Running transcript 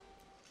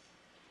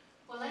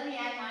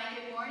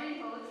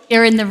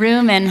are in the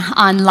room and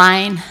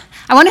online.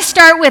 I want to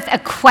start with a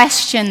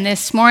question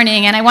this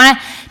morning, and I want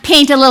to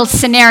paint a little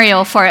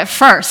scenario for it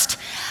first.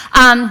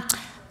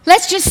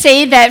 Let's just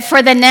say that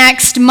for the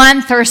next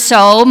month or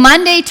so,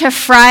 Monday to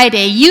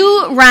Friday,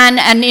 you run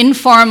an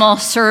informal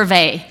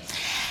survey.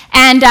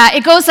 And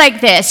it goes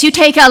like this. You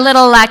take a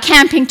little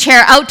camping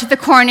chair out to the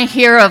corner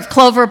here of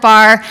Clover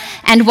Bar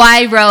and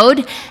Y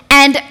Road,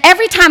 and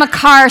every time a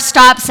car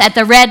stops at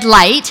the red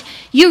light,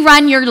 you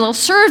run your little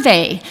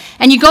survey.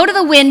 And you go to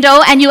the window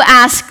and you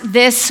ask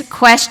this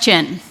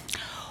question.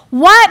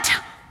 What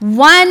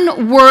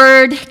one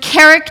word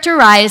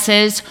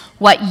characterizes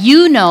what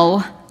you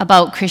know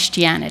about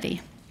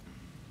Christianity?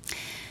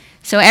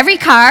 So every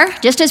car,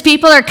 just as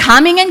people are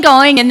coming and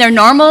going in their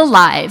normal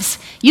lives,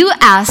 you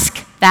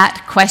ask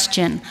that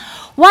question.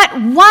 What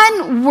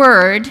one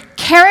word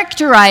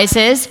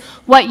characterizes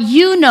what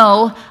you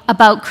know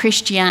about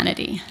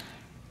Christianity?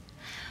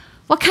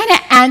 What kind of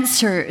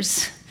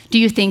answers do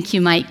you think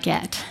you might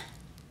get?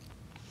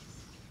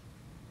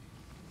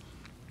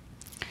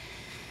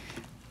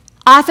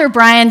 Author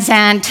Brian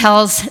Zahnd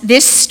tells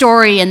this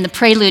story in the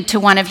prelude to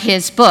one of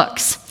his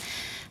books.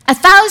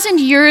 1,000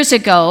 years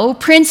ago,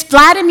 Prince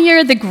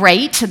Vladimir the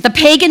Great, the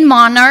pagan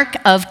monarch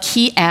of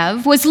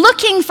Kiev, was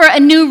looking for a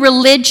new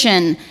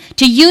religion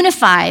to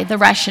unify the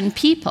Russian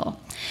people.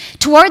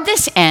 Toward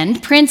this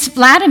end, Prince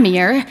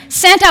Vladimir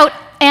sent out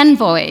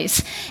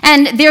envoys,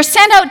 and they're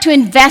sent out to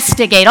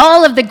investigate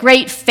all of the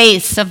great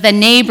faiths of the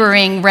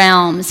neighboring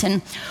realms.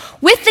 And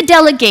with the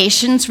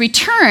delegation's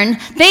return,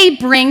 they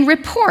bring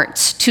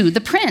reports to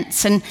the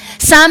prince. And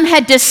some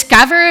had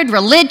discovered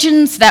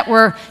religions that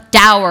were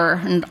dour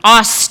and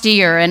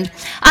austere, and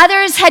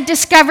others had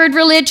discovered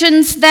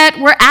religions that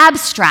were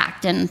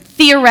abstract and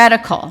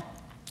theoretical.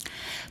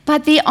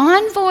 But the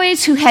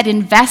envoys who had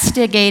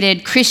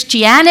investigated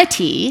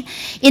Christianity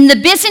in the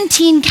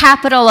Byzantine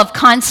capital of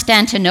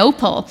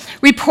Constantinople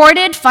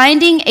reported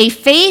finding a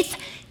faith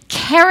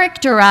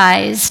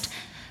characterized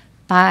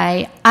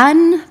by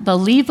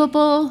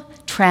unbelievable,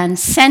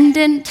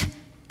 transcendent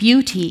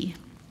beauty.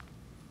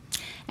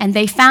 And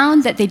they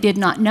found that they did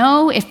not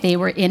know if they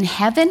were in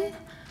heaven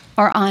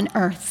or on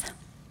earth.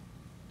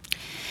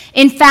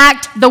 In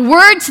fact, the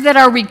words that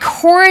are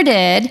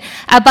recorded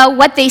about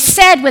what they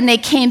said when they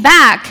came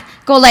back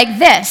go like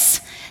this.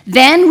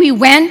 Then we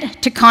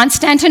went to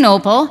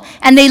Constantinople,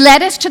 and they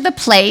led us to the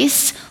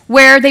place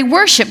where they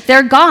worshiped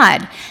their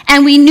God.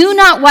 And we knew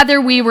not whether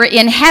we were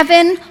in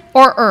heaven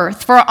or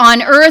earth. For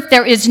on earth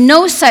there is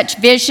no such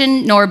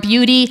vision nor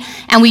beauty,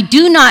 and we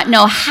do not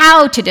know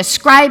how to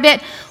describe it.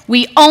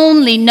 We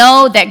only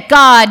know that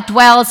God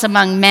dwells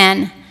among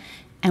men,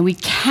 and we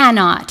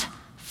cannot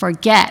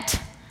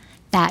forget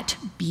that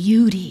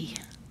beauty.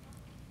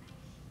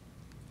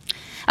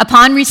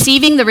 Upon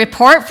receiving the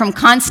report from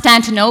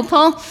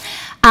Constantinople,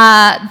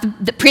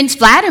 the Prince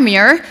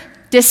Vladimir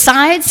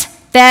decides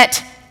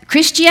that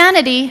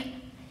Christianity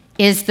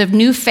is the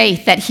new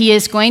faith that he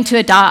is going to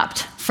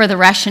adopt for the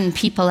Russian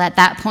people at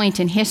that point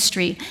in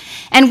history.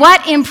 And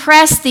what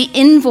impressed the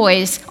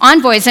envoys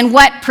and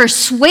what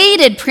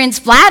persuaded Prince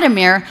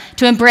Vladimir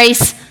to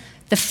embrace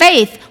the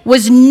faith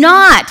was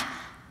not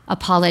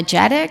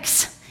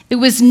apologetics, it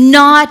was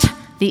not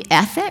the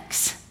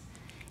ethics,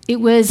 it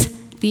was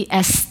the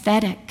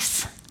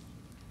aesthetics.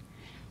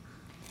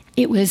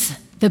 It was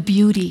the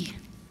beauty.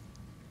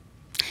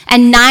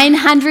 And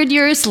 900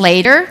 years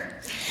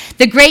later,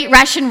 the great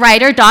Russian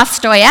writer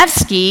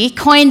Dostoevsky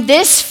coined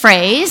this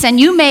phrase, and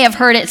you may have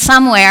heard it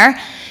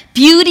somewhere: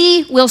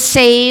 beauty will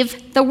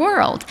save the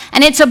world.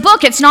 And it's a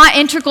book, it's not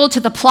integral to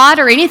the plot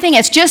or anything,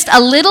 it's just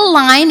a little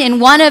line in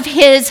one of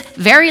his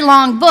very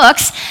long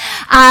books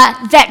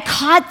that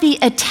caught the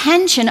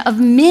attention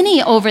of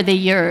many over the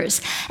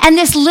years. And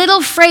this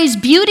little phrase,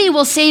 beauty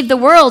will save the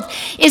world,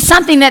 is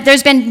something that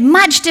there's been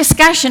much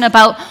discussion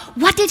about.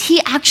 What did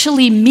he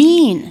actually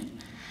mean?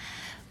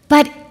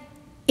 But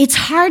it's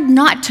hard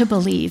not to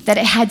believe that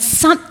it had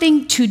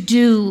something to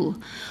do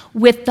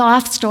with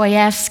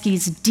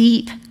Dostoevsky's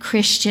deep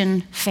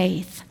Christian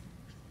faith.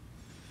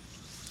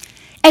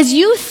 As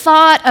you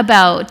thought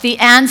about the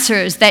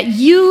answers that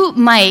you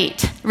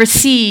might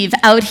receive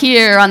out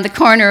here on the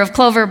corner of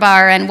Clover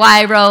Bar and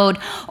Y Road,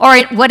 or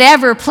at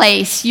whatever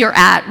place you're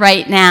at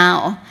right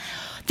now,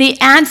 the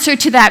answer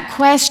to that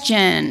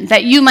question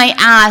that you might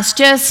ask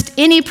just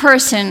any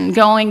person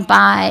going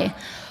by,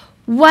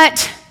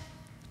 what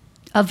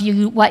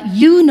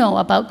you know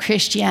about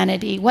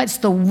Christianity, what's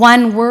the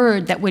one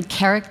word that would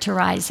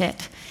characterize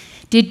it?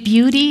 Did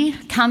beauty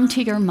come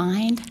to your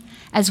mind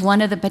as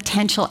one of the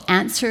potential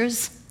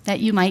answers that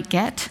you might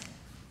get?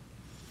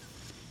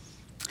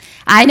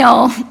 I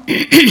know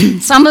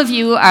some of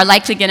you are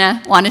likely going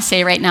to want to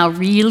say right now,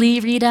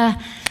 really, Rita?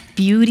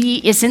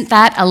 Beauty, isn't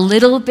that a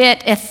little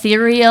bit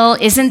ethereal?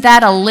 Isn't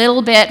that a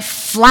little bit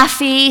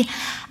fluffy?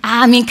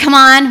 I mean, come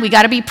on, we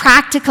got to be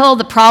practical.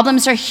 The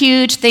problems are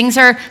huge. Things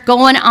are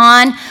going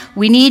on.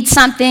 We need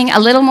something a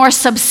little more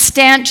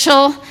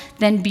substantial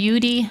than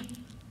beauty.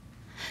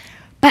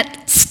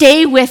 But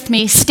stay with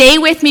me,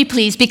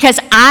 please, because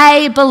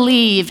I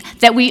believe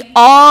that we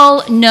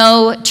all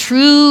know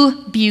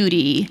true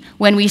beauty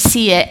when we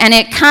see it, and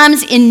it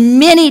comes in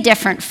many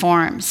different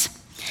forms.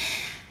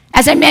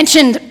 As I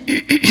mentioned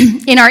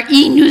in our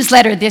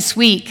e-newsletter this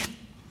week,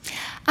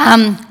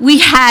 we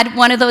had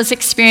one of those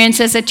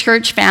experiences as a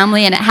church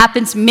family, and it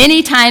happens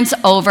many times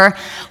over,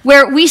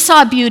 where we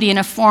saw beauty in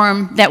a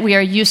form that we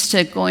are used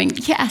to going,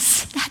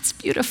 yes, that's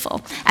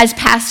beautiful, as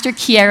Pastor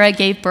Kiera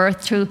gave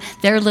birth to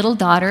their little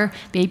daughter,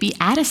 baby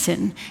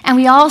Artisan, and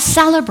we all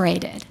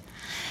celebrated.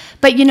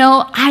 But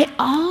I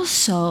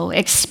also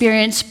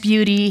experienced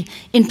beauty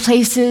in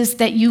places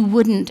that you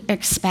wouldn't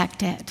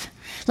expect it.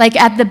 Like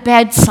at the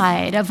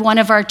bedside of one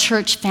of our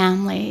church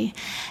family,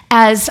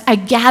 as I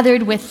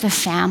gathered with the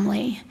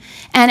family,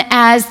 and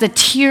as the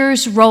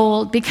tears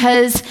rolled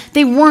because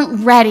they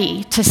weren't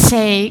ready to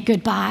say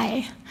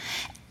goodbye.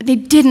 They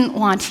didn't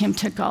want him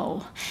to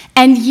go.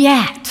 And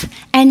yet,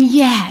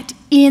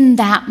 in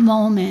that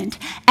moment,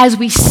 as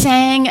we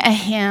sang a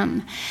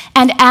hymn,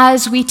 and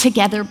as we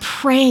together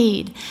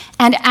prayed,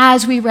 and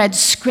as we read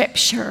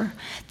scripture,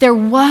 there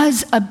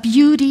was a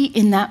beauty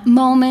in that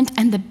moment,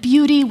 and the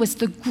beauty was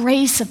the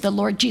grace of the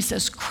Lord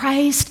Jesus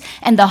Christ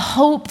and the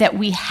hope that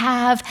we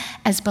have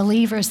as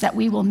believers that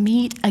we will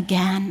meet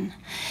again.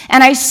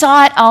 And I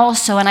saw it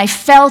also, and I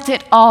felt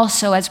it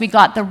also as we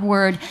got the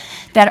word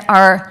that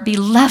our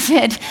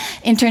beloved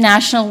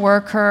international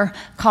worker,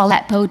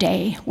 Colette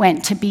Baudet,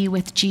 went to be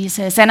with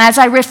Jesus. And as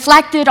I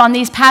reflected on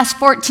these past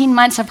 14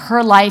 months of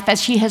her life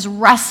as she has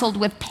wrestled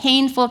with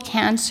painful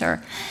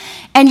cancer,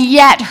 and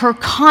yet her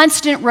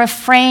constant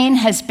refrain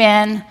has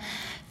been,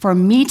 for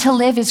me to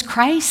live is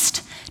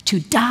Christ,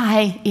 to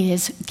die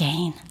is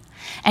gain.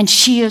 And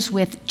she is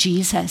with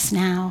Jesus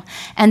now.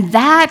 And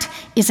that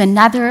is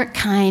another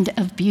kind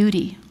of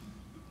beauty.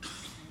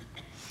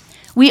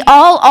 We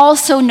all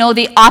also know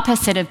the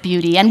opposite of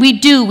beauty, and we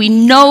do. We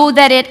know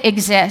that it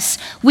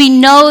exists. We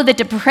know the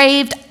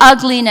depraved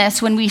ugliness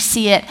when we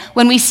see it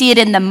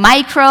in the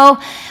micro,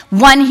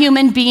 one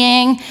human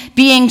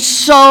being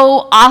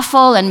so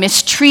awful and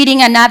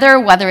mistreating another,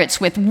 whether it's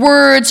with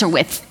words or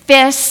with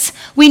fists.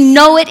 We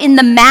know it in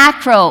the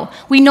macro.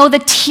 We know the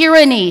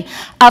tyranny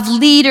of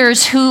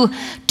leaders who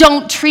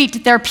don't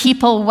treat their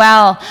people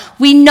well.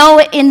 We know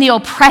it in the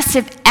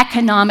oppressive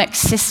economic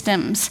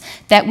systems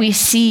that we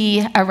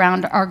see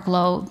around our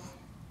globe.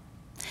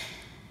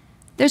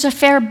 There's a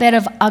fair bit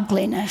of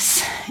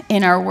ugliness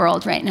in our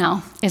world right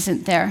now,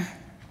 isn't there?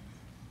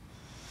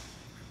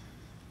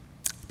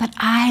 But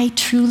I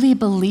truly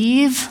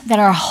believe that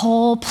our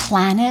whole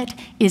planet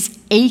is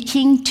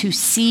aching to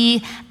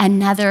see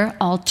another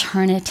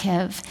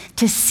alternative,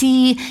 to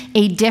see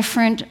a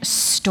different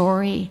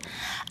story.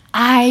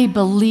 I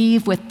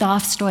believe with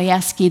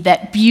Dostoevsky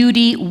that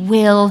beauty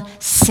will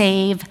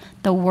save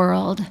the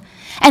world.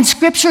 And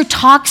Scripture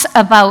talks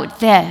about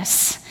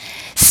this.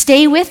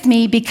 Stay with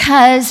me,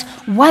 because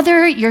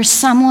whether you're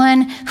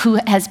someone who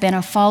has been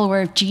a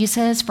follower of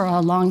Jesus for a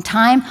long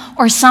time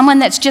or someone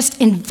that's just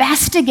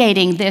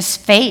investigating this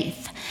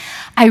faith,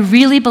 I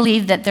really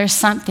believe that there's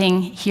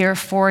something here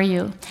for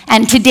you.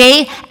 And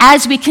today,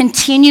 as we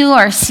continue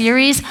our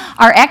series,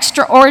 our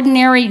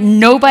extraordinary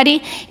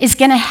Nobody is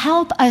going to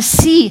help us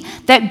see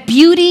that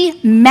beauty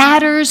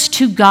matters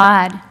to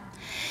God,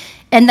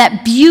 and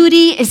that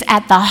beauty is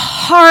at the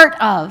heart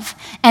of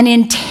and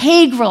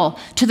integral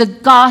to the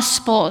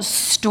gospel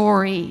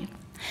story,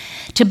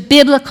 to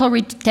biblical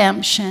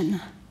redemption.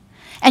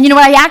 And you know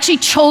what? I actually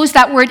chose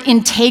that word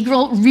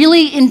integral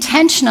really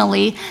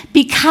intentionally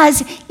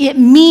because it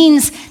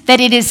means that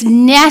it is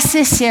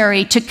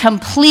necessary to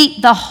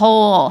complete the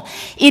whole.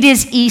 It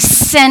is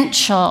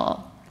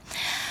essential.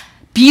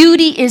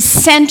 Beauty is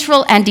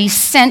central and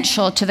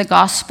essential to the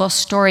gospel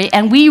story,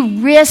 and we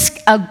risk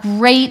a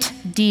great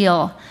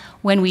deal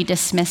when we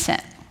dismiss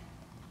it.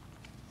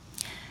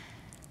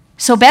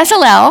 So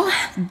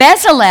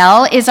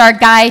Bezalel is our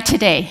guy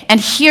today, and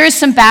here's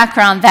some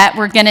background that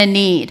we're going to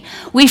need.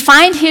 We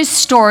find his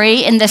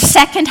story in the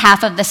second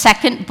half of the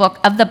second book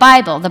of the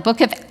Bible, the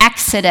book of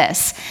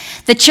Exodus.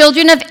 The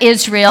children of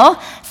Israel,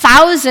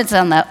 thousands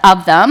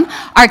of them,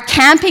 are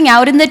camping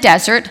out in the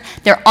desert.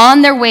 They're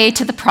on their way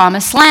to the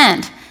promised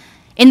land.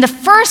 In the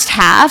first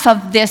half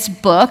of this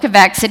book of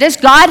Exodus,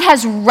 God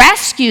has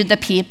rescued the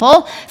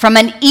people from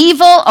an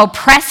evil,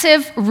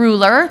 oppressive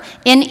ruler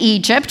in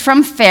Egypt,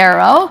 from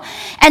Pharaoh,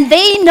 and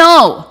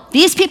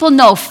these people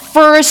know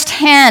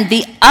firsthand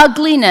the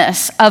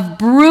ugliness of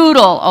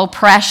brutal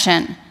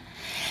oppression.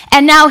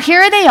 And now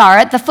here they are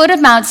at the foot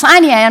of Mount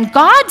Sinai, and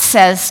God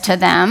says to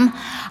them,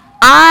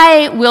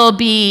 I will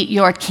be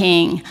your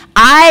king.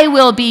 I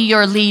will be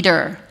your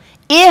leader,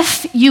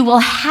 if you will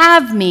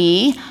have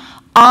me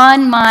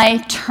on my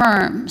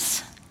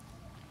terms.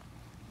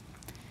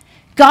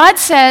 God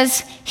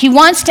says he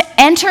wants to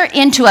enter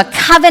into a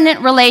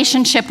covenant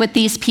relationship with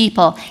these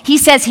people. He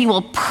says he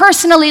will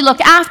personally look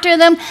after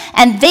them,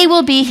 and they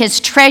will be his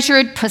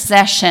treasured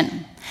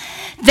possession.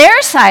 Their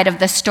side of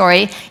the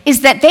story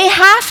is that they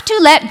have to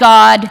let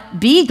God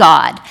be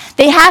God.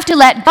 They have to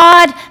let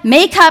God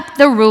make up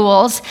the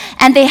rules,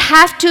 and they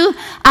have to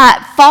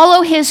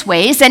follow his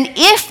ways. And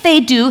if they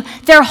do,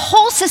 their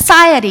whole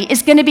society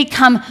is going to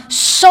become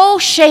so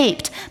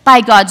shaped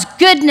by God's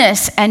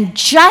goodness and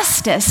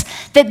justice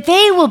that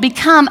they will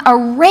become a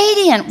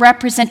radiant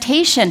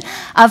representation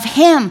of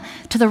him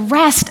to the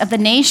rest of the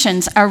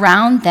nations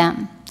around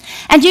them.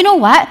 And you know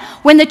what?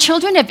 When the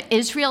children of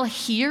Israel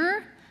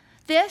hear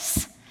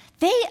this,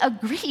 they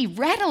agree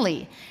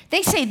readily.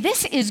 They say,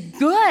 this is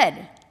good.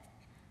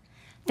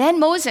 Then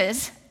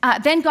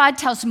God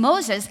tells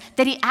Moses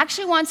that he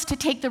actually wants to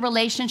take the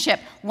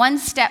relationship one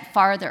step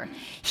farther.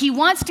 He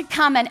wants to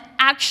come and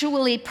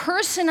actually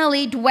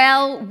personally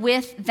dwell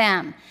with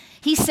them.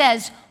 He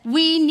says,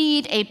 we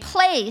need a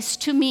place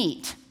to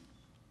meet.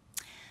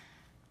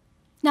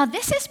 Now,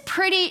 this is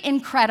pretty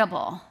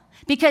incredible.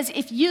 Because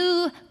if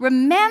you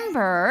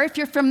remember, if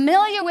you're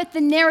familiar with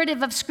the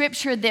narrative of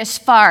Scripture this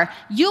far,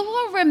 you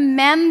will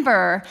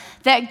remember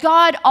that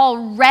God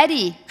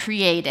already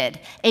created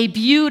a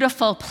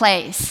beautiful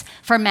place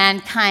for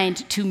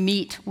mankind to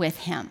meet with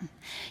him.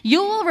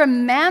 You will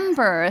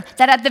remember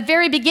that at the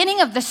very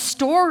beginning of the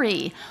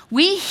story,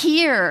 we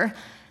hear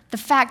the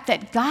fact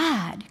that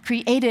God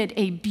created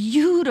a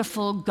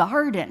beautiful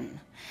garden,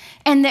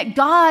 and that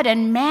God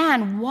and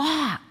man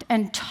walked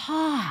and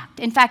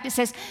talked. In fact, it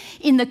says,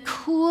 in the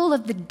cool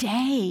of the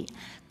day,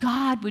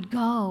 God would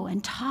go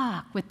and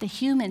talk with the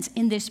humans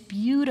in this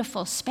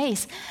beautiful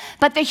space.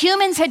 But the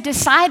humans had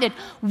decided,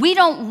 we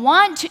don't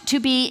want to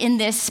be in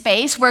this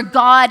space where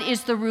God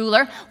is the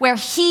ruler, where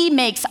he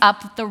makes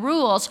up the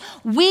rules.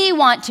 We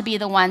want to be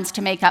the ones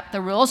to make up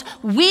the rules.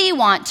 We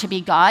want to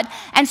be God.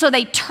 And so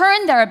they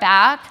turned their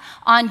back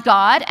on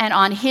God and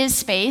on his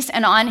space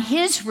and on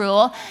his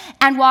rule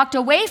and walked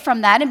away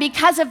from that. And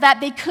because of that,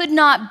 they could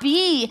not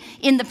be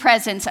in the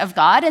presence of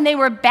God, and they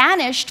were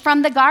banished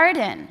from the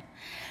garden.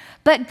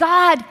 But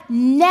God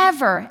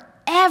never,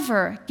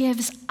 ever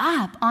gives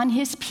up on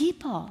his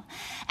people.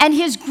 And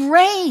his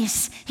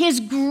grace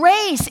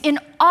in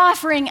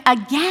offering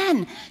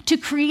again to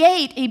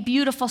create a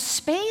beautiful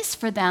space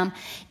for them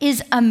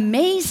is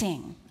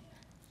amazing.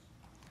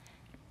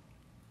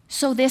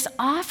 So this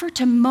offer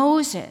to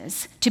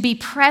Moses to be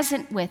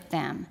present with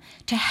them,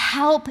 to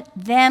help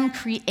them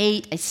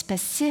create a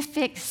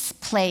specific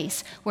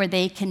place where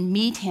they can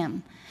meet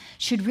him,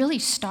 should really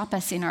stop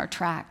us in our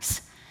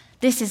tracks.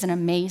 This is an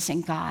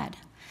amazing God.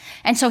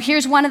 And so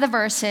here's one of the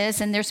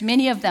verses, and there's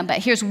many of them, but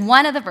here's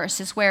one of the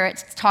verses where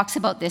it talks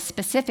about this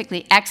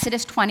specifically,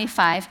 Exodus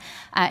 25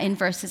 in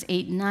verses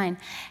 8 and 9.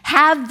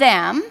 Have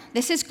them,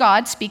 this is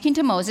God speaking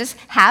to Moses,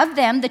 have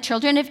them, the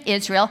children of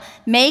Israel,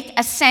 make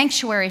a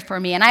sanctuary for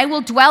me, and I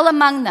will dwell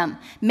among them.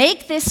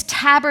 Make this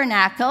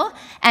tabernacle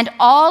and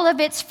all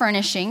of its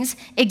furnishings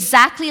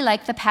exactly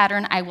like the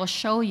pattern I will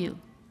show you.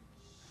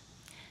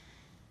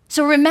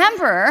 So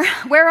remember,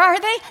 where are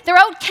they? They're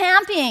out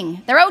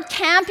camping. They're out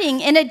camping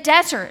in a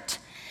desert.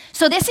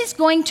 So this is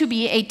going to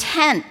be a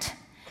tent.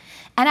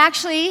 And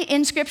actually,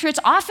 in Scripture, it's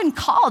often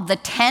called the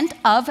tent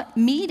of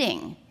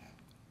meeting.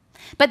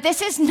 But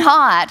this is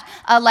not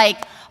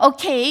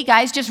okay,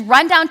 guys, just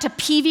run down to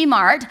PV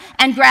Mart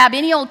and grab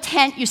any old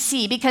tent you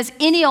see, because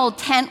any old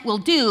tent will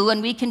do,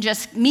 and we can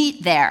just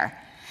meet there.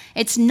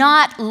 It's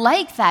not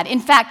like that. In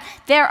fact,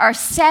 there are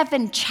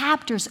 7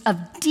 chapters of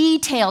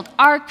detailed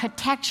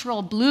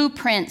architectural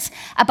blueprints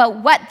about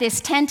what this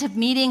tent of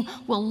meeting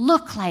will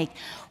look like,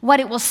 what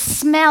it will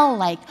smell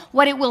like,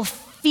 what it will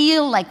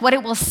feel like, what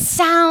it will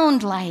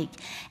sound like.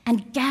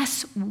 And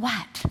guess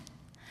what?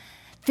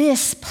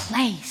 This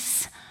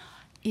place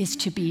is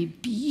to be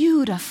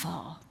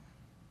beautiful.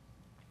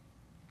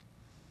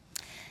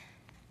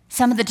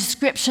 Some of the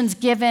descriptions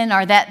given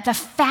are that the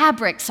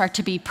fabrics are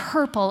to be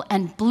purple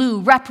and blue,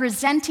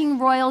 representing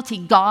royalty.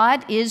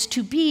 God is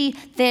to be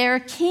their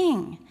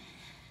king.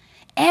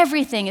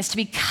 Everything is to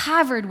be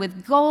covered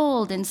with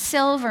gold and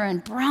silver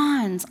and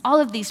bronze, all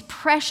of these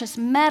precious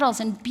metals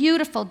and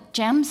beautiful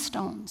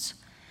gemstones.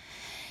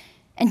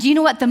 And do you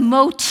know what the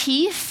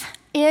motif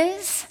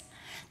is?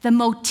 The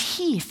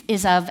motif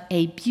is of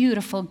a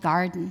beautiful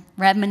garden,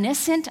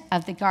 reminiscent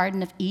of the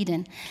Garden of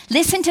Eden.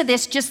 Listen to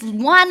this, just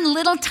one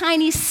little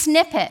tiny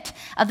snippet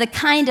of the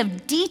kind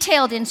of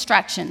detailed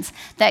instructions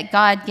that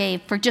God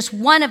gave for just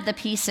one of the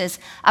pieces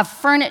of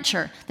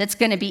furniture that's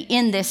going to be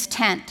in this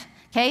tent.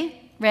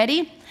 Okay,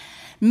 ready?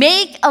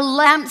 Make a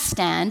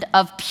lampstand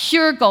of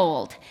pure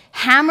gold,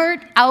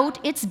 hammered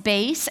out its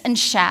base and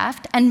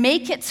shaft, and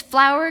make its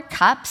flower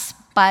cups,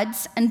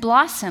 buds, and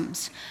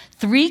blossoms.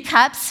 3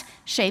 cups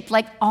shaped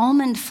like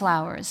almond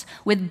flowers,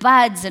 with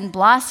buds and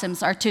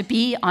blossoms, are to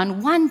be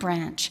on one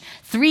branch,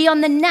 3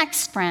 on the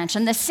next branch,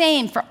 and the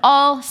same for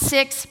all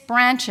 6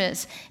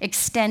 branches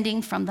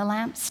extending from the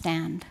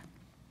lampstand.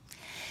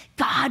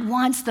 God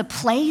wants the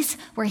place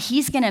where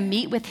he's going to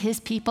meet with his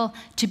people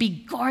to be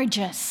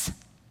gorgeous.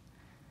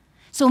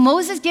 So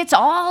Moses gets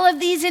all of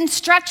these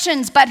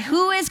instructions, but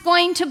who is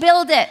going to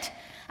build it?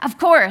 Of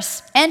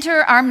course,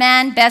 enter our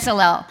man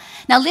Bezalel.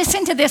 Now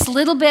listen to this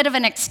little bit of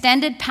an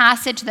extended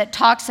passage that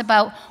talks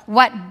about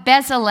what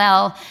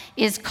Bezalel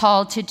is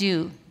called to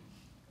do.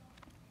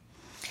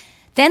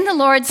 Then the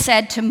Lord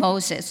said to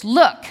Moses,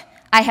 "Look,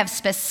 I have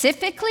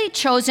specifically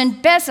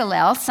chosen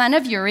Bezalel, son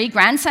of Uri,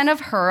 grandson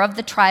of Hur of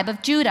the tribe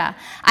of Judah.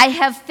 I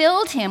have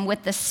filled him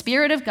with the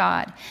Spirit of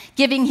God,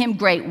 giving him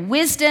great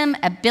wisdom,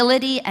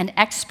 ability, and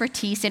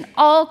expertise in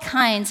all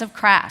kinds of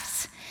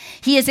crafts.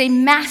 He is a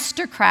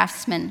master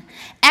craftsman,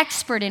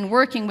 expert in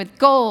working with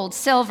gold,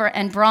 silver,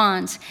 and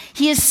bronze.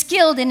 He is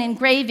skilled in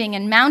engraving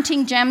and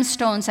mounting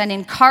gemstones and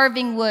in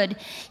carving wood.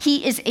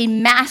 He is a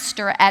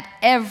master at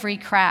every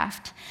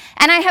craft.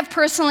 And I have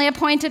personally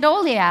appointed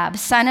Oliab,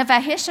 son of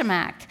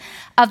Ahishamach,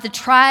 of the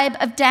tribe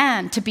of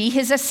Dan, to be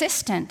his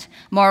assistant.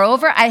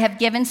 Moreover, I have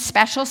given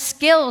special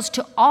skills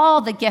to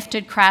all the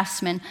gifted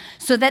craftsmen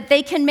so that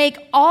they can make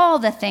all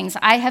the things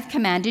I have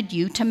commanded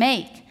you to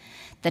make: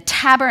 the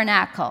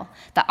tabernacle,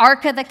 the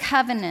Ark of the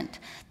Covenant,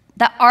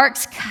 the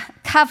ark's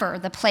cover,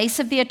 the place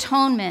of the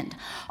atonement,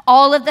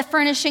 all of the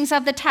furnishings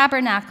of the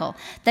tabernacle,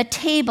 the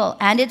table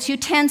and its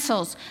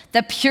utensils,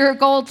 the pure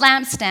gold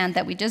lampstand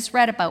that we just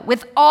read about,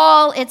 with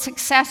all its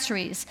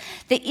accessories,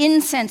 the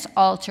incense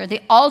altar,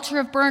 the altar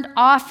of burnt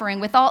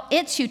offering with all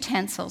its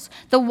utensils,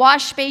 the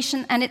wash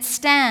basin and its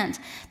stand,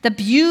 the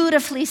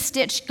beautifully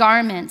stitched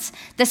garments,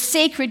 the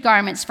sacred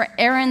garments for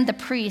Aaron the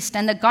priest,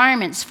 and the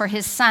garments for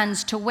his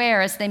sons to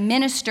wear as they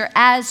minister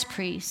as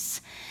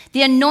priests,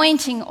 the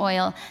anointing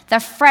oil, the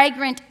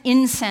fragrant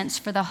incense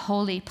for the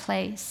holy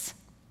place."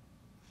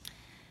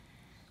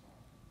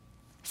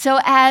 So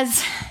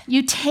as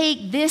you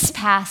take this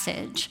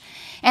passage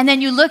and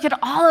then you look at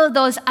all of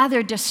those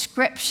other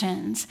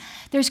descriptions,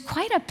 there's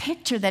quite a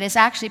picture that is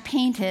actually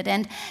painted.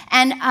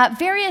 And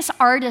various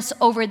artists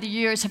over the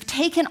years have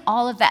taken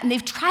all of that and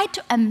they've tried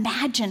to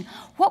imagine,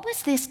 what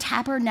was this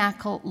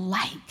tabernacle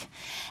like?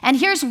 And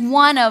here's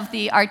one of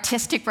the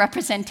artistic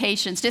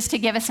representations, just to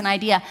give us an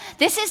idea.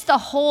 This is the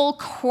whole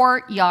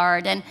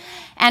courtyard,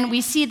 and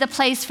we see the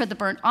place for the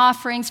burnt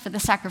offerings, for the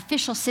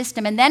sacrificial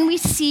system, and then we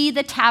see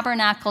the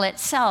tabernacle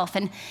itself.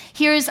 And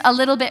here's a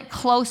little bit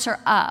closer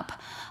up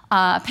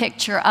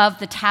picture of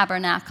the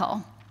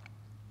tabernacle.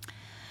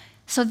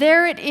 So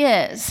there it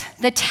is,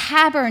 the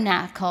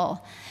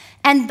tabernacle.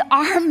 And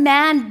our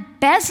man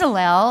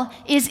Bezalel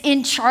is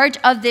in charge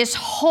of this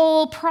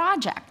whole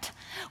project.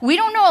 We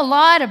don't know a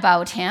lot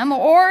about him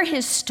or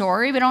his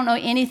story. We don't know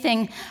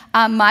anything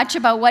much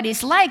about what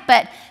he's like,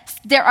 but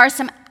there are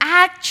some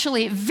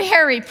actually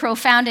very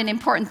profound and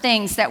important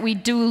things that we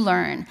do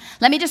learn.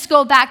 Let me just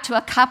go back to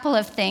a couple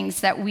of things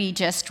that we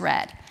just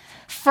read.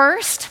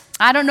 First,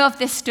 I don't know if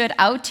this stood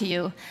out to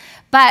you,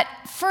 but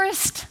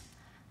first,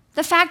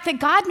 the fact that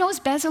God knows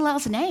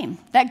Bezalel's name,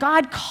 that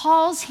God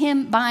calls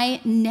him by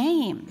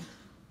name.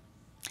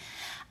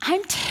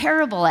 I'm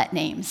terrible at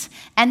names,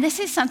 and this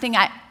is something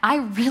I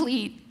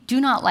really do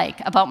not like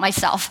about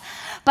myself,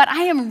 but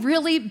I am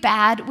really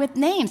bad with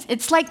names.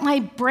 It's like my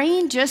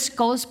brain just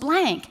goes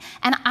blank,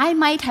 and I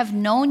might have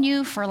known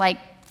you for like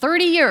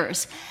 30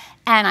 years,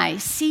 and I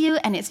see you,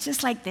 and it's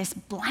just like this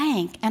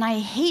blank, and I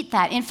hate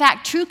that. In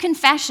fact, true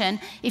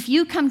confession, if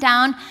you come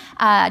down,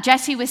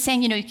 Jesse was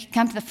saying, you can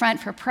come to the front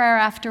for prayer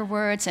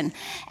afterwards, and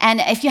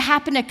if you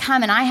happen to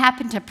come and I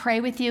happen to pray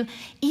with you,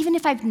 even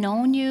if I've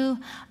known you,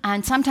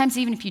 and sometimes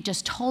even if you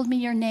just told me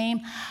your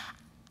name,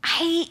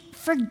 I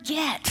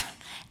forget.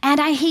 And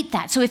I hate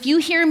that. So if you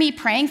hear me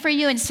praying for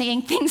you and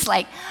saying things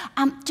like,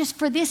 just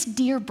for this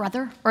dear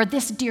brother or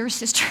this dear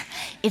sister,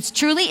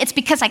 it's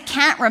because I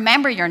can't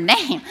remember your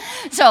name.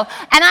 So,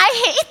 and I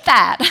hate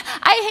that.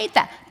 I hate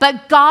that.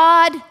 But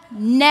God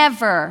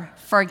never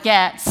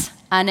forgets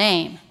a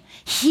name.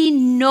 He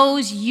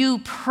knows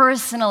you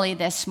personally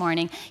this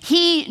morning.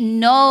 He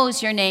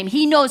knows your name.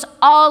 He knows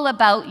all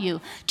about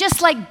you.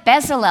 Just like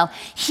Bezalel,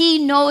 he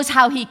knows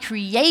how he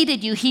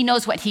created you. He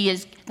knows what he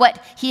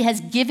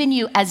has given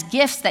you as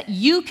gifts that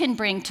you can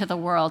bring to the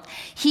world.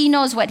 He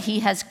knows what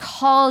he has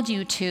called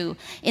you to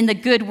in the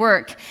good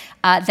work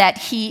that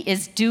he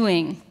is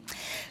doing.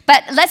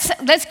 But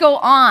let's go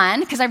on,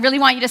 because I really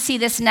want you to see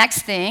this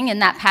next thing in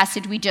that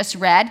passage we just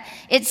read.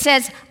 It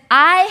says,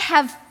 I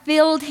have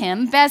filled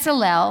him,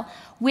 Bezalel,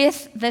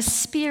 with the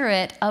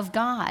Spirit of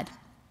God.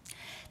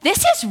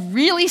 This is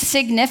really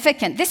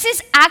significant. This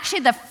is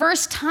actually the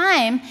first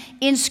time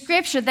in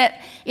Scripture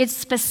that it's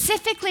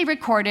specifically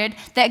recorded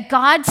that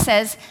God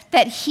says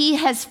that he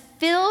has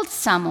filled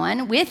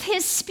someone with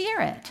his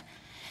Spirit.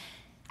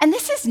 And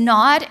this is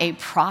not a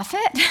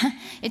prophet.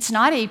 It's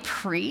not a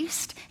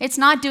priest. It's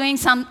not doing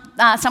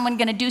someone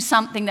going to do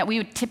something that we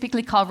would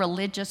typically call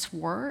religious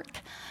work.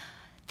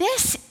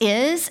 This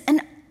is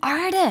an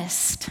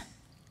artist.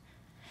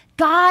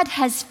 God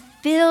has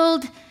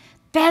filled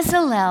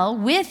Bezalel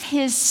with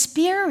his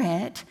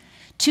Spirit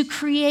to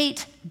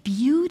create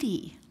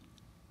beauty.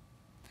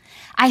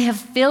 I have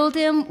filled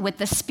him with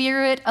the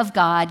Spirit of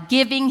God,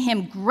 giving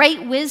him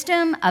great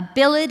wisdom,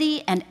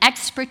 ability, and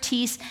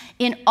expertise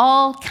in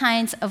all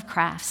kinds of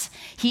crafts.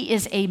 He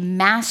is a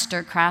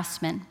master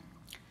craftsman.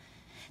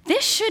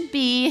 This should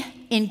be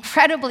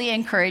incredibly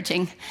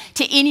encouraging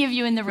to any of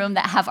you in the room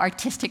that have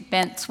artistic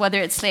bents,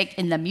 whether it's like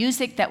in the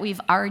music that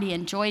we've already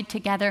enjoyed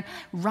together,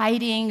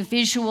 writing,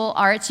 visual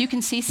arts. You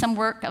can see some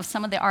work of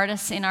some of the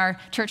artists in our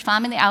church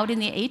family out in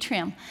the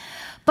atrium.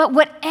 But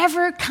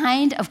whatever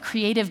kind of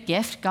creative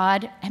gift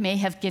God may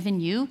have given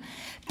you,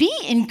 be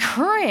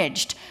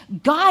encouraged.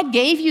 God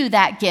gave you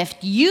that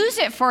gift. Use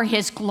it for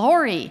His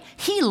glory.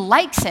 He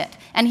likes it,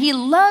 and He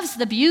loves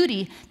the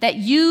beauty that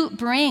you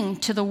bring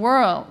to the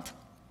world.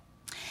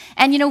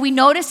 And we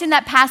notice in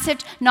that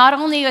passage, not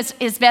only is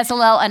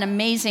Bezalel an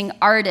amazing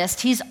artist,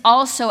 he's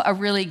also a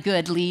really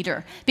good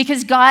leader,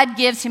 because God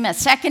gives him a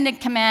second in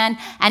command,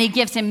 and He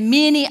gives him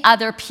many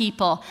other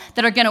people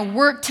that are going to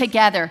work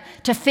together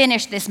to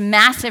finish this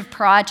massive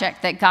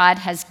project that God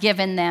has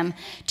given them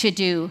to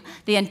do,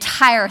 the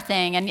entire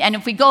thing. And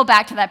if we go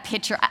back to that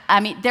picture, I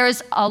mean,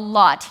 there's a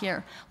lot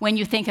here when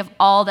you think of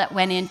all that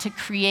went into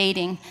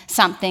creating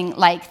something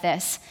like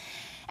this.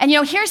 And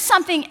here's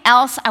something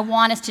else I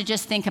want us to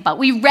just think about.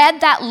 We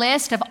read that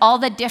list of all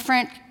the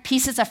different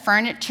pieces of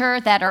furniture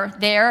that are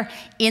there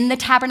in the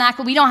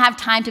tabernacle. We don't have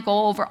time to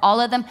go over all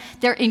of them.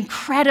 They're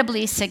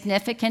incredibly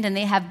significant, and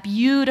they have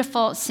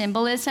beautiful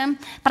symbolism.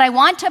 But I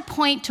want to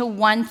point to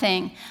one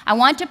thing. I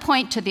want to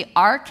point to the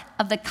Ark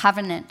of the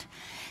Covenant,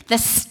 the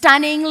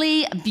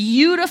stunningly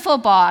beautiful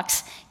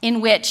box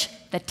in which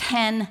the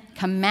 10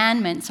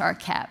 Commandments are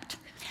kept.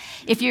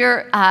 If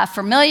you're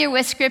familiar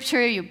with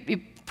Scripture,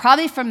 you're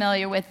probably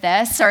familiar with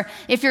this, or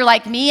if you're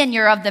like me and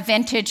you're of the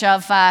vintage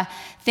of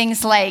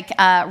things like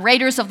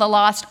Raiders of the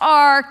Lost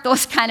Ark,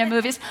 those kind of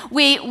movies,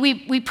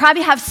 we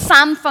probably have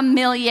some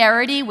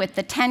familiarity with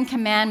the 10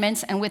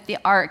 Commandments and with the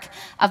Ark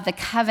of the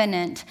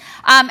Covenant.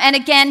 And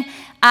again,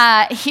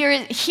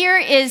 here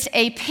is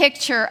a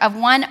picture of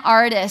one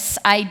artist's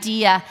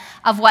idea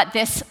of what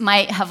this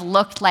might have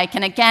looked like.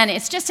 And again,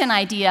 it's just an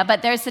idea,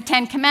 but there's the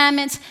 10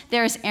 Commandments,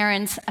 there's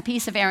a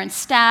piece of Aaron's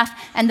staff,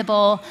 and the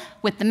bowl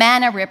with the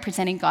manna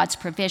representing God's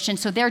provision.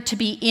 So they're to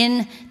be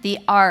in the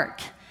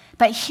ark.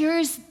 But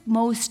here's the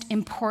most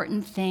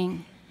important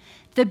thing.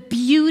 The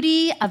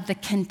beauty of the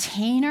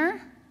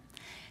container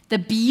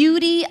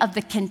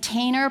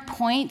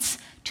points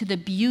to the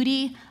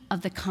beauty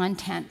of the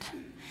content.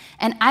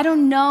 And I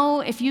don't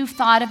know if you've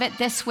thought of it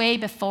this way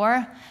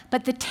before,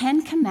 but the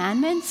 10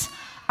 Commandments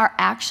are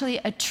actually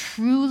a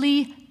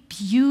truly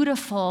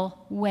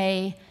beautiful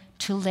way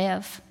to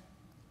live.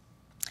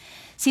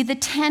 See, the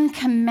 10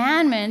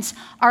 Commandments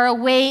are a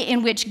way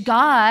in which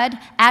God,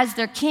 as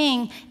their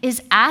king,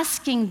 is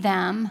asking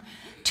them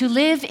to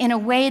live in a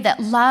way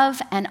that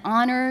loves and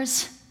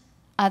honors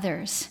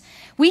others.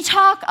 We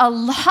talk a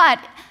lot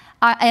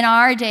in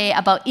our day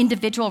about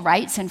individual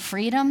rights and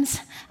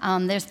freedoms.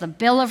 There's the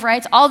Bill of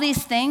Rights, all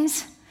these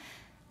things.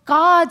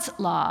 God's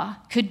law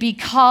could be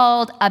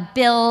called a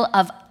bill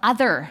of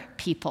other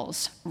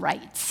people's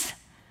rights.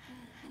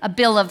 A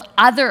bill of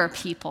other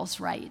people's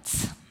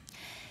rights.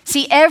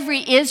 See,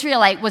 every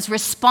Israelite was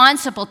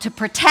responsible to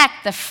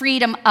protect the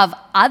freedom of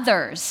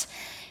others.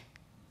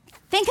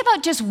 Think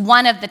about just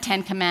one of the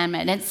 10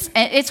 Commandments.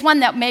 It's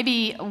one that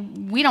maybe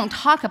we don't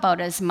talk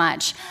about as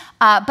much,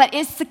 but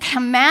it's the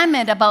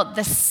commandment about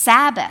the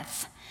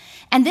Sabbath.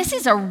 And this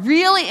is a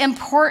really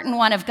important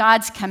one of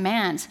God's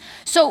commands.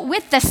 So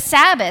with the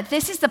Sabbath,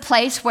 this is the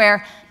place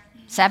where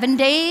 7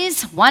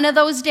 days, one of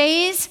those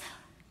days,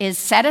 is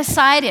set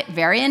aside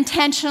very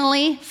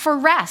intentionally for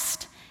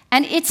rest.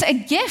 And it's a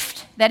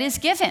gift that is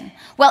given.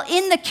 Well,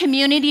 in the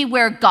community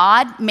where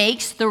God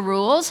makes the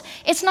rules,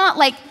 it's not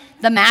like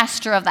the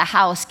master of the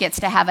house gets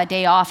to have a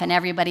day off and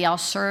everybody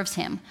else serves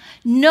him.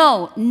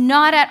 No,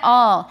 not at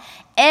all.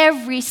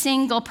 Every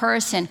single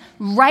person,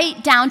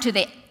 right down to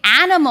the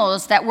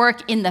animals that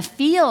work in the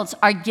fields,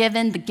 are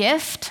given the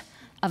gift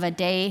of a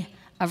day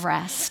of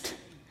rest.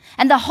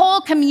 And the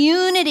whole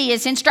community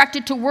is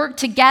instructed to work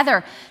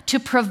together to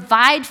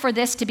provide for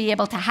this to be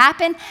able to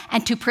happen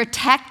and to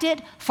protect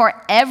it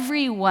for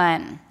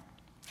everyone.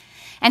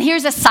 And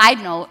here's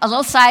a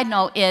little side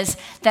note is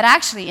that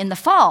actually in the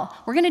fall,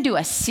 we're going to do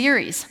a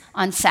series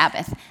on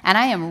Sabbath. And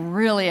I am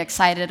really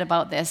excited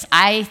about this.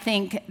 I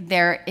think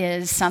there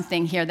is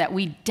something here that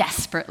we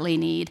desperately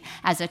need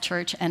as a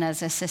church and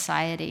as a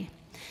society.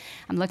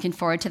 I'm looking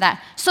forward to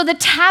that. So the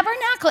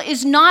tabernacle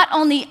is not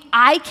only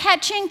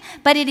eye-catching,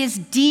 but it is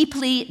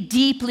deeply,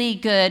 deeply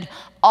good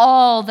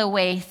all the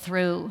way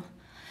through.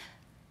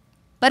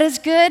 But as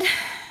good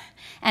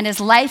and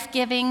as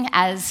life-giving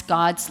as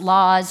God's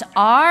laws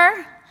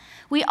are,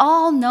 we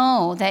all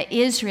know that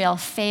Israel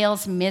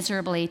fails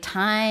miserably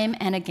time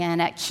and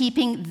again at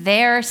keeping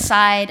their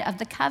side of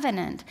the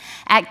covenant,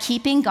 at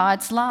keeping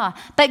God's law.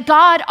 But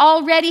God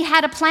already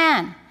had a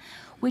plan,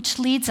 which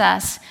leads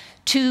us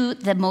to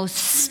the most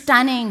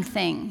stunning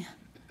thing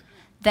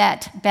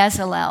that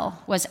Bezalel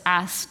was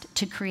asked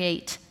to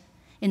create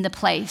in the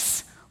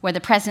place where the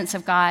presence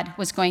of God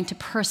was going to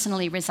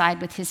personally reside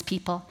with his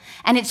people.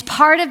 And it's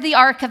part of the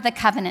Ark of the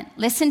Covenant.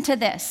 Listen to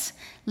this.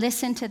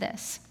 Listen to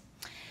this.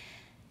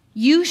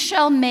 You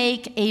shall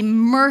make a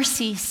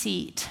mercy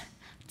seat.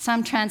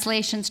 Some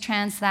translations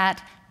translate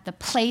that the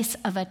place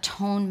of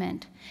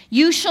atonement.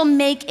 You shall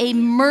make a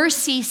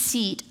mercy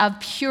seat of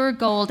pure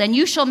gold, and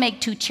you shall make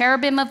 2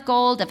 cherubim of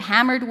gold, of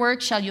hammered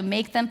work shall you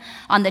make them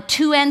on the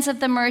 2 ends of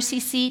the mercy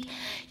seat.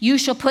 You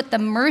shall put the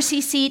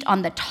mercy seat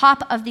on the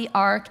top of the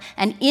ark,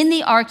 and in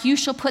the ark you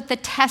shall put the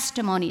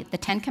testimony, the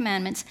 10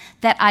 commandments,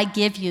 that I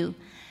give you.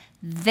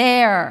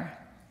 There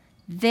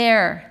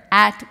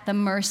at the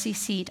mercy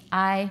seat,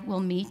 I will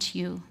meet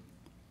you.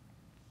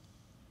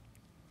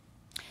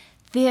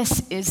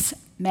 This is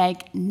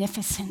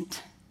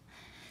magnificent.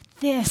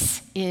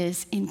 This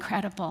is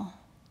incredible.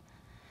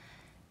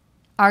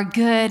 Our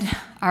good,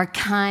 our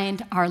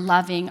kind, our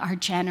loving, our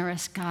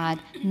generous God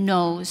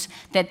knows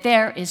that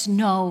there is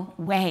no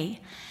way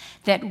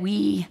that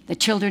we, the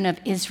children of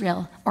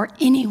Israel, or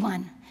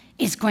anyone,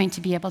 is going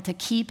to be able to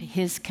keep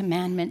his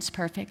commandments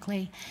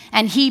perfectly.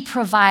 And he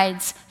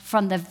provides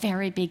from the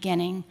very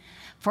beginning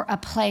for a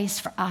place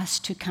for us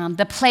to come.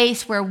 The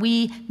place where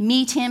we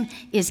meet him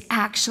is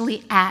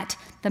actually at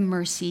the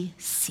mercy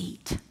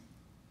seat.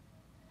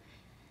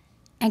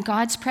 And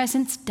God's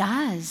presence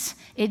does.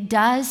 It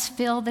does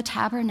fill the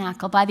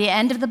tabernacle. By the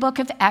end of the book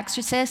of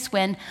Exodus,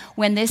 when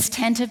this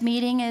tent of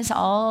meeting is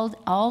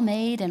all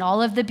made and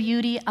all of the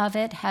beauty of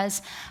it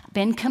has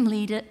been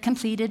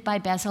completed by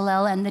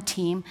Bezalel and the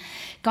team,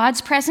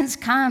 God's presence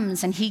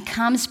comes, and he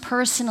comes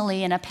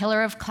personally in a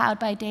pillar of cloud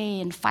by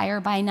day and fire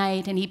by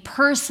night, and he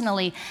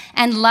personally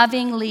and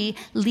lovingly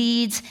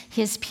leads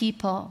his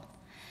people.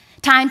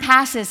 Time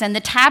passes, and the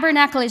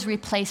tabernacle is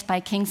replaced by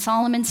King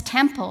Solomon's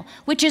temple,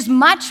 which is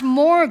much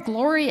more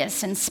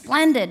glorious and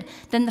splendid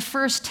than the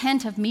first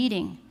tent of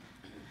meeting.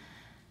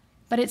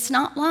 But it's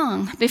not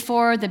long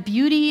before the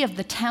beauty of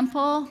the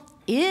temple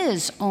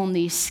is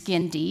only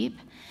skin deep,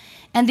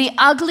 and the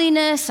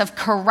ugliness of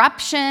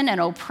corruption and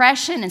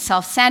oppression and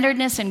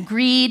self-centeredness and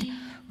greed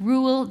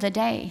rule the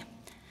day.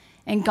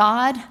 And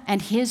God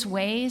and his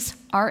ways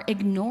are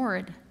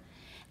ignored,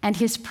 and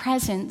his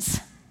presence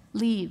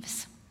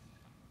leaves.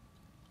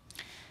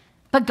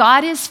 But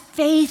God is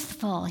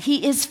faithful.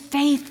 He is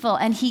faithful,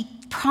 and he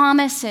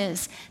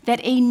promises that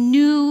a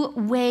new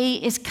way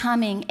is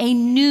coming. A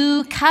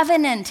new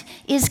covenant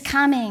is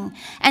coming.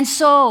 And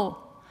so,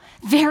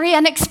 very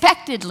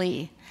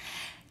unexpectedly,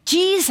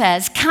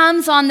 Jesus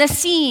comes on the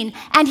scene,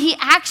 and he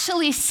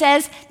actually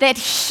says that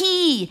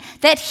he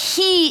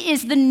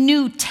is the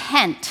new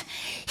tent.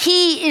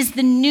 He is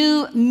the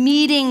new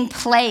meeting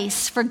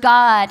place for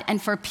God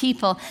and for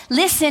people.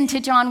 Listen to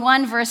John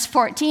 1, verse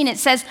 14. It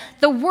says,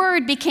 the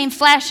Word became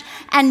flesh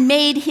and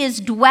made his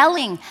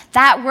dwelling.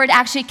 That word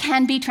actually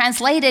can be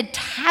translated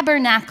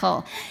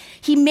tabernacle.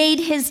 He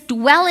made his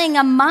dwelling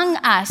among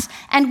us,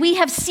 and we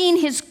have seen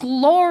his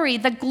glory,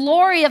 the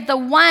glory of the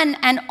one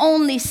and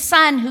only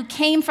Son who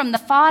came from the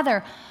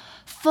Father,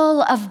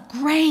 full of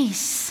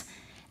grace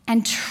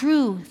and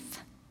truth.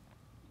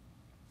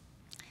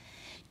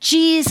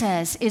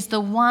 Jesus is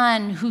the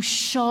one who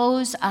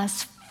shows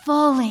us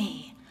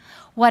fully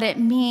what it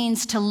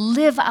means to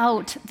live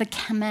out the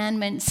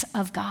commandments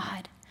of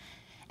God.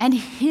 And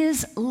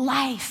his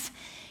life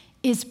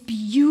is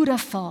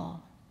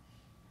beautiful.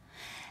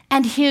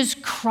 And his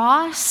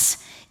cross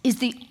is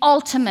the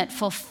ultimate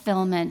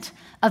fulfillment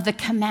of the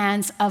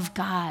commands of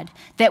God,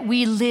 that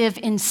we live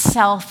in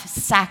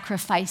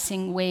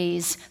self-sacrificing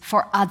ways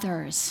for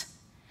others.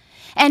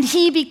 And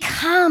he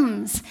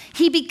becomes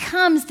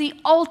the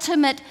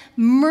ultimate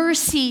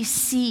mercy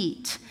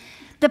seat,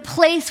 the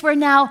place where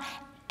now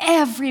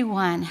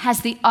everyone has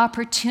the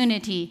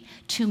opportunity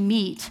to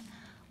meet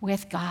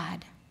with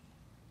God.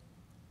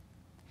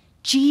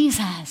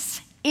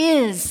 Jesus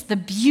is the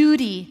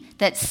beauty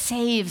that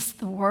saves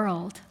the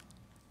world.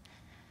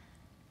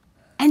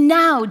 And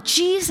now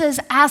Jesus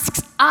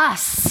asks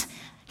us,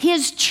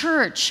 his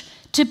church,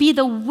 to be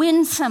the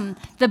winsome,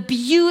 the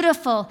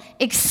beautiful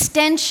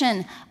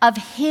extension of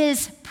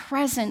his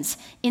presence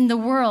in the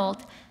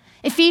world.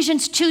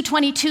 Ephesians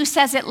 2:22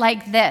 says it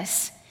like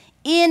this: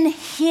 in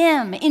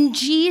him, in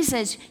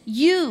Jesus,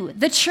 you,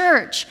 the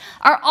church,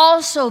 are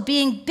also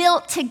being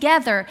built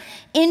together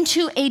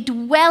into a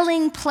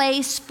dwelling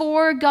place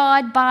for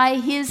God by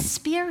his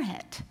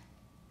Spirit.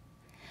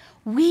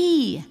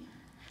 We,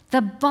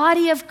 the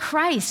body of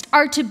Christ,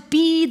 are to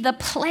be the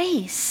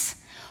place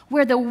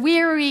where the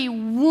weary,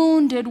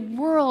 wounded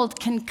world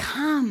can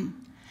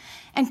come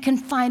and can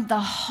find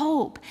the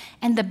hope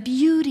and the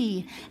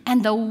beauty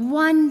and the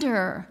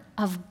wonder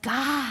of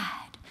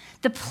God,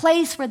 the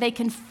place where they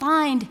can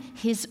find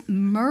his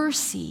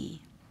mercy.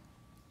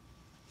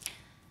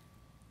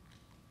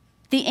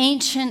 The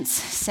ancients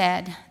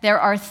said there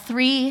are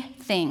 3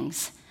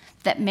 things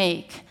that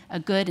make a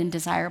good and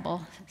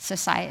desirable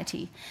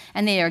society,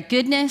 and they are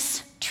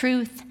goodness,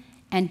 truth,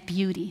 and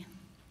beauty.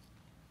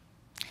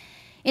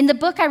 In the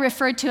book I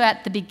referred to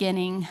at the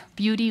beginning,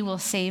 Beauty Will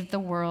Save the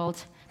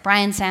World,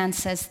 Brian Zahnd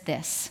says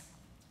this: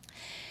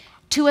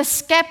 to a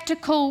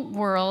skeptical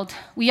world,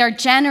 we are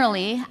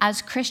generally,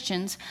 as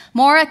Christians,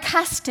 more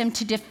accustomed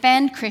to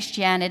defend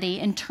Christianity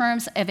in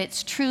terms of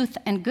its truth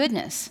and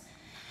goodness.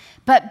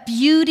 But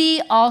beauty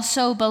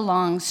also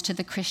belongs to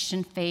the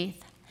Christian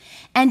faith.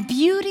 And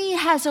beauty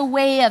has a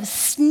way of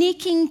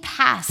sneaking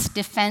past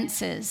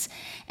defenses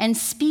and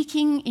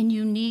speaking in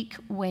unique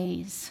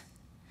ways.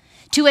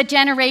 To a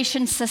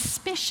generation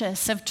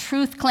suspicious of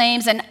truth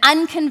claims and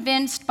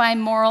unconvinced by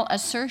moral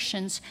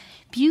assertions,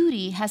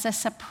 beauty has a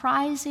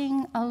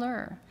surprising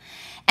allure.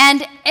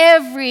 And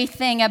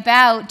everything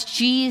about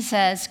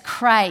Jesus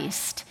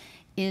Christ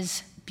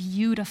is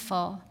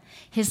beautiful.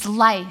 His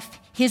life,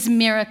 his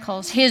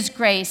miracles, his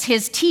grace,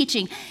 his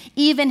teaching,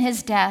 even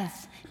his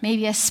death,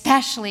 maybe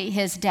especially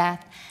his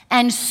death,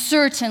 and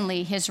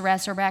certainly his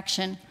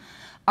resurrection,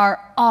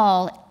 are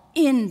all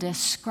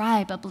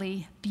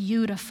indescribably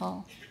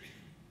beautiful.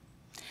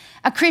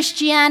 A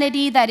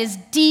Christianity that is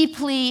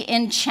deeply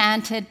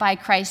enchanted by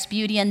Christ's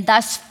beauty and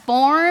thus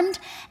formed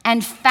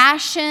and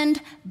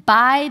fashioned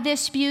by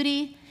this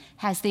beauty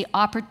has the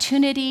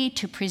opportunity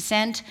to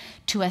present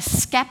to a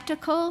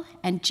skeptical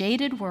and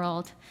jaded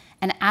world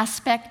an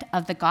aspect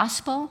of the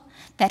gospel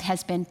that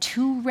has been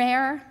too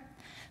rare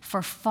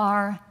for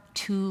far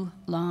too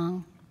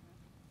long.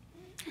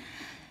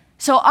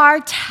 So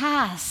our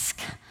task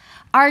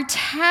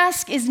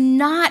is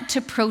not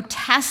to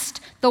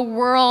protest the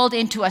world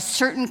into a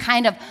certain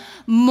kind of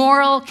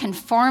moral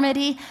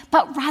conformity,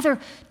 but rather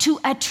to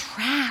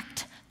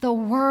attract the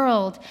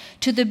world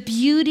to the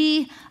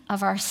beauty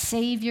of our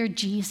Savior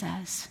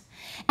Jesus.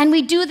 And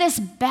we do this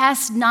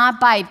best not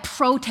by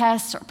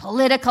protests or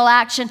political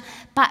action,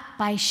 but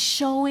by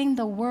showing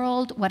the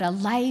world what a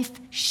life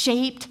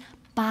shaped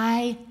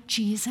by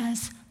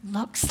Jesus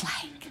looks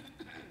like.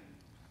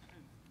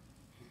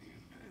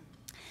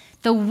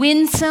 The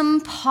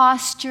winsome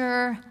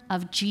posture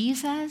of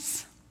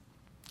Jesus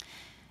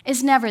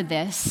is never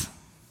this,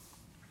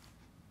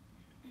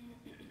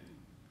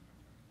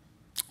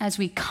 as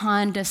we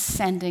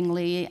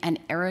condescendingly and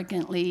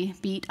arrogantly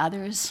beat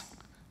others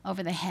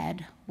over the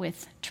head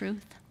with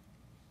truth.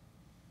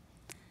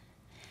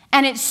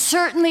 And it's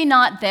certainly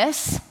not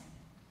this,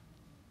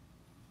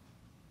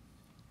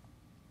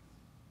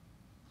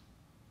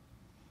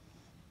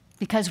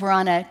 because we're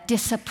on a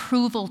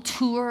disapproval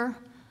tour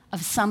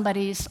of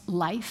somebody's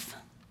life.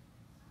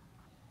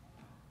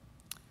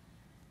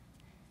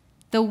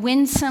 The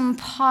winsome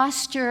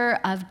posture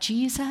of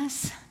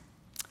Jesus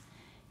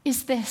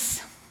is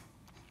this.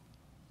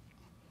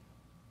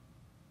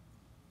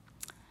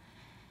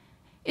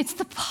 It's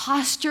the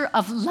posture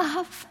of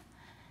love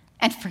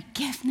and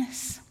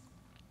forgiveness.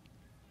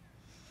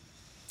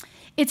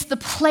 It's the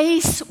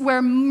place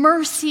where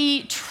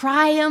mercy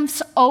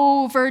triumphs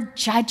over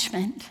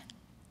judgment.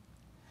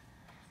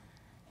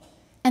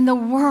 And the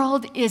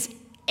world is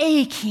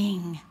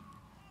aching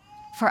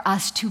for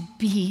us to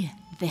be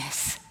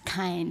this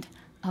kind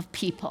of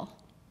people.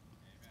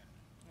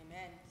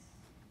 Amen.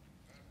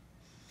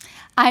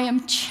 I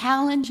am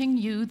challenging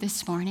you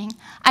this morning.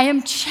 I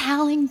am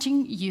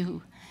challenging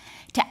you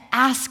to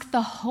ask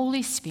the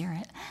Holy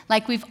Spirit,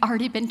 like we've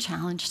already been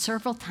challenged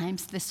several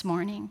times this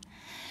morning,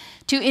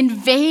 to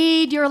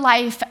invade your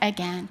life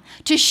again,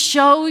 to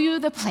show you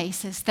the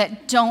places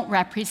that don't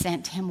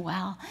represent him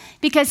well.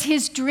 Because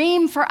his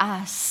dream for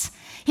us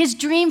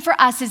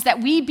is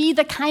that we be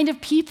the kind of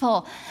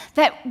people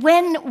that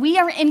when we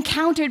are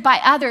encountered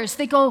by others,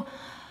 they go,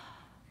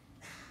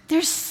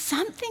 there's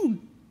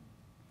something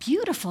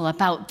beautiful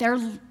about their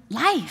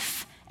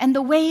life and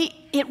the way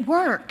it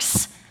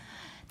works.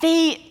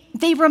 They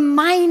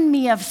remind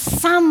me of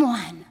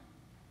someone.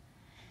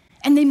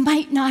 And they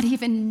might not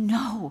even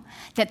know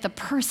that the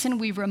person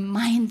we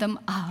remind them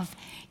of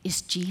is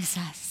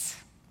Jesus.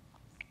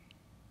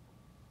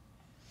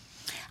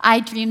 I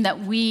dream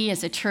that we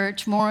as a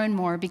church more and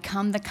more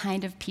become the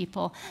kind of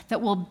people that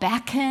will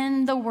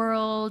beckon the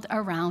world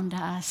around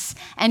us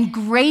and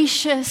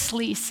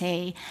graciously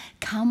say,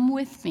 come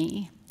with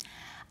me.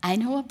 I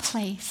know a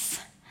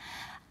place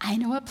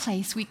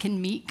we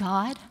can meet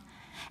God,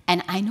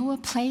 and I know a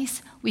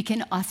place we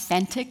can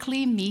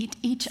authentically meet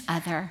each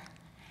other.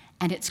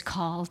 And it's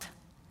called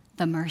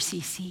the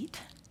mercy seat.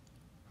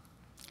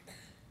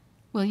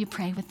 Will you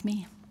pray with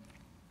me?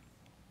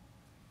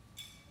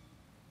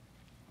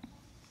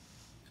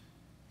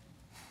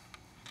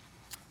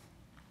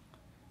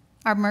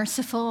 Our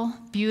merciful,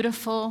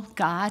 beautiful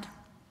God,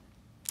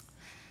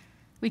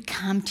 we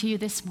come to you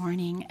this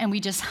morning and we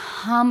just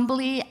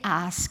humbly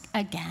ask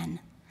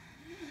again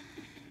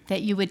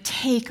that you would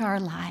take our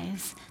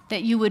lives,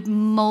 that you would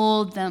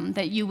mold them,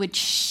 that you would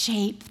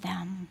shape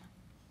them.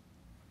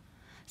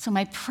 So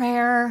my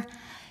prayer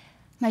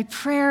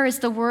is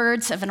the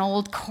words of an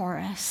old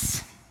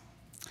chorus.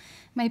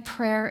 My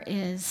prayer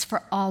is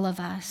for all of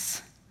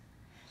us.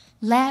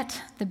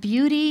 Let the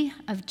beauty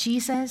of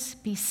Jesus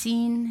be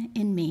seen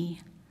in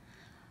me,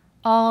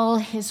 all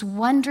his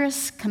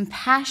wondrous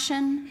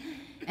compassion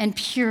and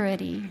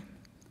purity.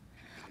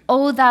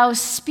 O thou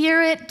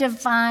Spirit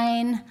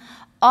divine,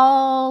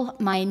 all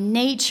my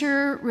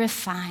nature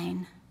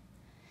refine,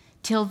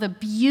 till the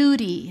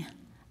beauty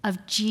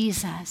of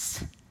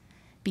Jesus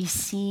be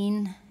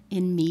seen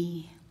in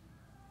me.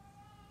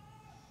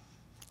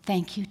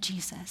 Thank you,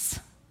 Jesus.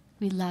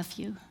 We love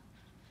you.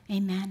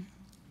 Amen.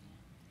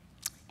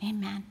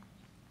 Amen.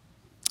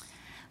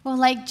 Well,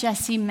 like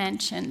Jesse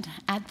mentioned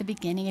at the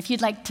beginning, if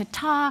you'd like to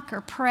talk or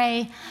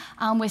pray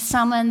with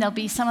someone, there'll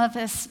be some of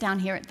us down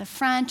here at the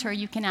front, or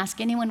you can ask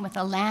anyone with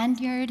a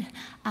lanyard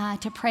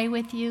to pray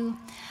with you.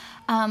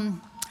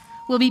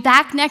 We'll be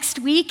back next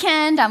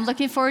weekend. I'm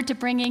looking forward to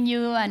bringing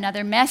you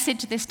another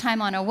message, this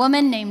time on a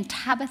woman named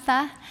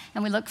Tabitha,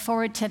 and we look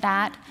forward to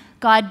that.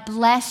 God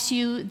bless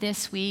you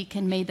this week,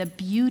 and may the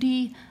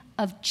beauty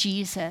of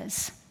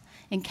Jesus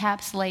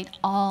encapsulate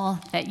all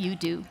that you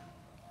do.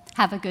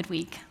 Have a good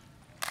week.